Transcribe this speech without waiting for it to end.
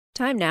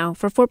Time now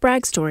for Fort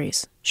Bragg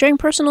Stories, sharing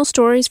personal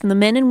stories from the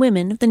men and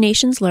women of the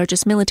nation's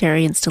largest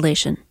military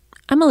installation.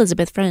 I'm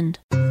Elizabeth Friend.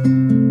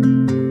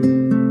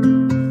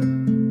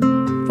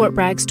 Fort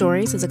Bragg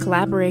Stories is a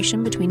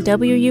collaboration between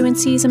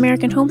WUNC's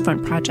American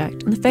Homefront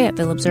Project and the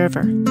Fayetteville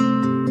Observer.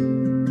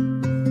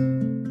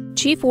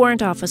 Chief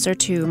Warrant Officer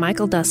 2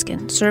 Michael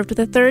Duskin served with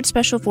the 3rd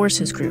Special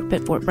Forces Group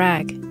at Fort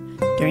Bragg.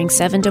 During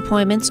 7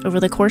 deployments over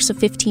the course of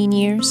 15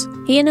 years,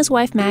 he and his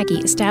wife Maggie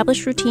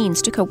established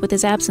routines to cope with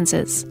his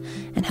absences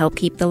and help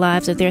keep the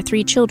lives of their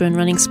 3 children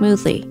running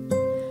smoothly.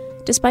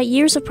 Despite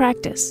years of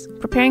practice,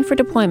 preparing for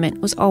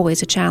deployment was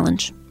always a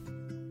challenge.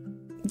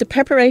 The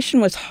preparation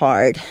was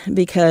hard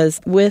because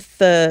with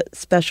the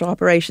special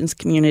operations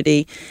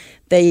community,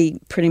 they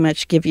pretty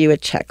much give you a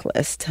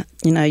checklist.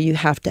 You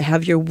have to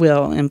have your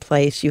will in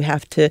place. You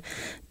have to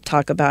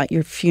talk about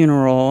your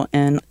funeral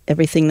and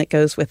everything that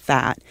goes with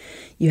that.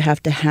 You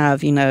have to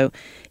have,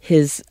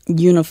 his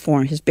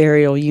uniform, his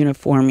burial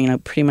uniform,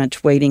 pretty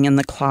much waiting in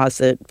the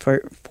closet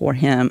for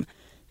him.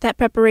 That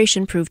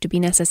preparation proved to be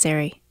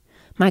necessary.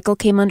 Michael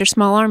came under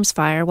small arms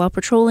fire while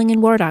patrolling in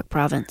Warrant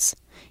province.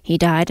 He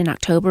died in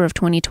October of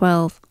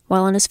 2012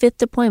 while on his 5th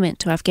deployment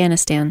to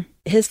Afghanistan.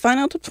 His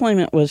final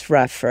deployment was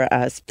rough for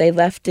us. They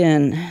left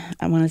in,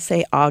 I want to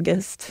say,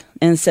 August.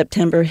 In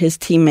September,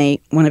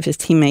 one of his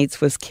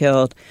teammates was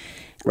killed,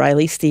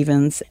 Riley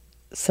Stevens.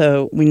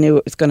 So we knew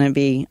it was going to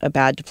be a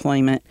bad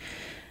deployment.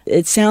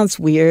 It sounds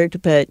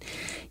weird, but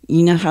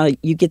you know how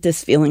you get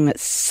this feeling that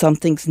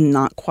something's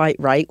not quite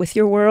right with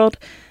your world?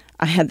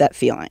 I had that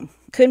feeling.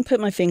 Couldn't put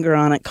my finger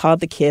on it,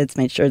 called the kids,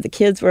 made sure the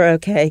kids were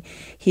okay.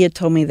 He had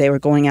told me they were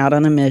going out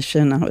on a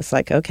mission. I was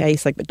like, okay.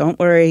 He's like, but don't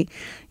worry.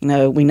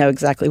 We know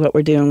exactly what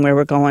we're doing, where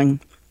we're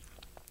going.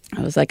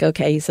 I was like,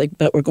 okay. He's like,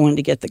 but we're going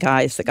to get the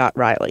guys that got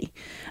Riley.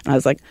 And I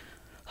was like,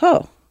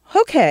 oh,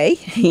 okay.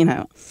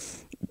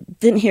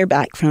 Didn't hear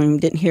back from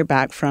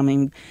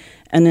him.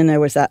 And then there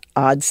was that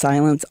odd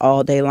silence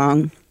all day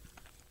long.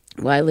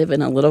 Well, I live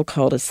in a little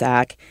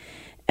cul-de-sac.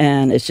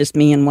 And it's just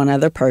me and one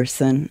other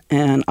person.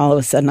 And all of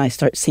a sudden, I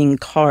start seeing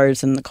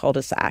cars in the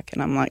cul-de-sac.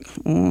 And I'm like,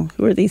 oh,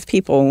 who are these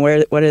people?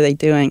 What are they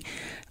doing?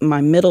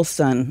 My middle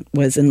son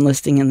was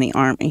enlisting in the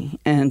Army.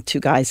 And 2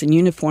 guys in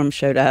uniform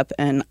showed up.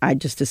 And I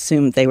just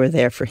assumed they were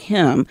there for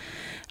him.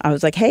 I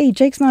was like, hey,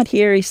 Jake's not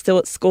here. He's still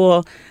at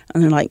school.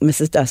 And they're like,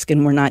 Mrs.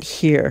 Duskin, we're not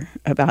here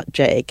about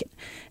Jake.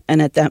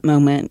 And at that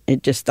moment,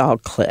 it just all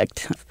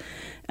clicked.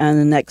 And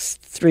the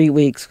next 3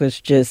 weeks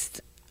was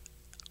just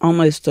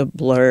almost a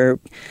blur.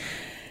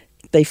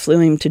 They flew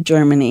him to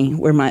Germany,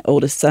 where my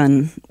oldest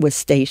son was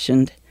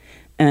stationed,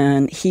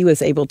 and he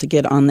was able to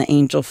get on the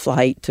Angel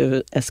flight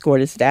to escort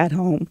his dad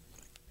home.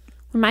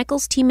 When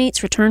Michael's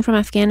teammates returned from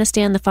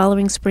Afghanistan the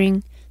following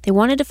spring, they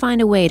wanted to find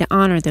a way to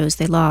honor those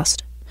they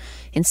lost.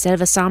 Instead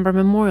of a somber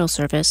memorial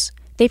service,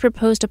 they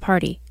proposed a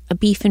party, a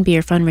beef and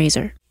beer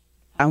fundraiser.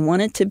 I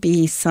want it to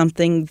be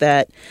something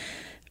that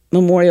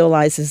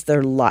memorializes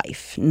their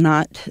life,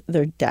 not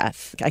their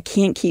death. I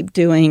can't keep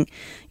doing,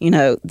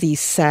 these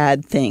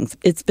sad things.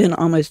 It's been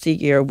almost a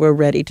year. We're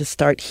ready to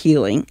start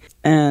healing.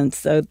 And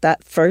so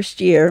that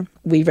first year,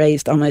 we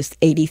raised almost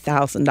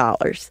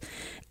 $80,000.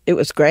 It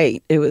was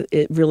great.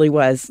 It really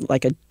was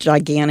like a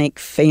gigantic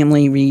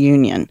family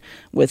reunion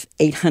with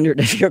 800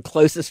 of your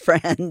closest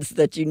friends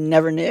that you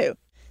never knew.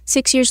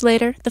 6 years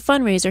later, the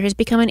fundraiser has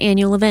become an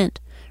annual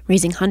event,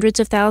 raising hundreds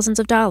of thousands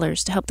of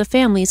dollars to help the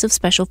families of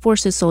Special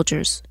Forces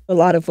soldiers. A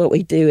lot of what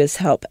we do is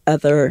help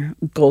other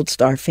Gold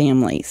Star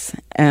families.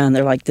 And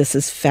they're like, this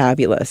is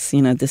fabulous.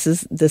 This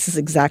is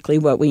exactly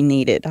what we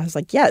needed. I was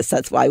like, yes,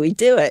 that's why we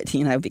do it,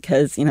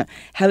 because,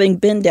 having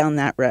been down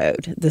that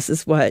road, this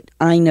is what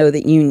I know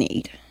that you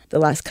need. The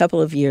last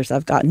couple of years,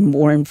 I've gotten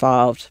more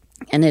involved,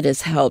 and it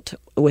has helped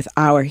with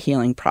our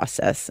healing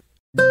process.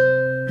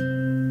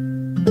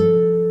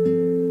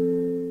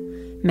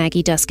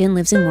 Maggie Duskin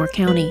lives in Moore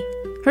County.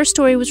 Her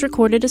story was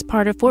recorded as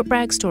part of Fort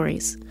Bragg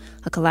Stories,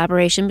 a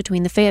collaboration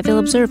between the Fayetteville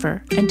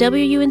Observer and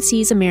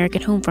WUNC's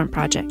American Homefront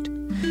Project.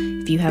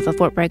 If you have a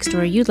Fort Bragg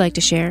story you'd like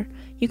to share,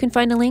 you can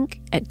find a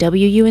link at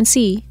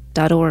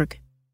WUNC.org.